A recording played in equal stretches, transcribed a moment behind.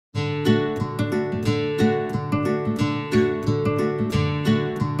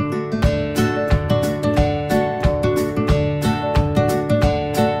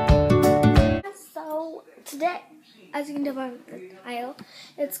can tell by the title.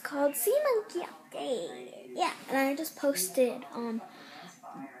 It's called Seamonkey Update. Yeah, and I just posted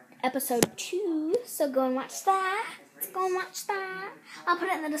episode 2, so go and watch that. Let's go and watch that. I'll put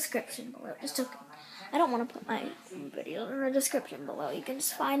it in the description below. Just joking. I don't want to put my videos in the description below. You can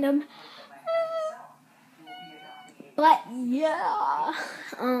just find them. But yeah,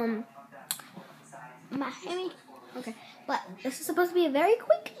 okay. But this is supposed to be a very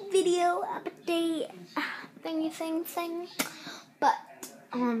quick video update thing. But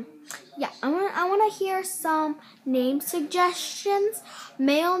yeah, I want to hear some name suggestions,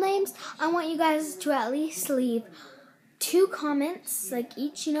 male names. I want you guys to at least leave 2 comments, like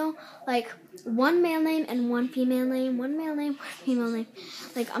each, like 1 male name and 1 female name, 1 male name, 1 female name.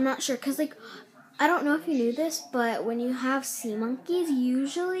 Like, I'm not sure, because, like, I don't know if you knew this, but when you have sea monkeys,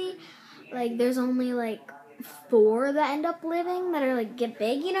 usually, like, there's only, like, 4 that end up living that are, like, get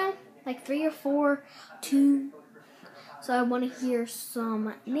big, like 3 or 4, 2. So I want to hear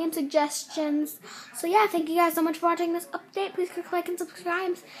some name suggestions. So yeah, thank you guys so much for watching this update. Please click like and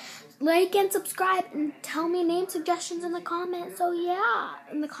subscribe. And tell me name suggestions in the comments. So yeah,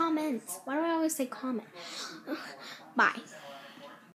 in the comments. Why do I always say comment? Bye.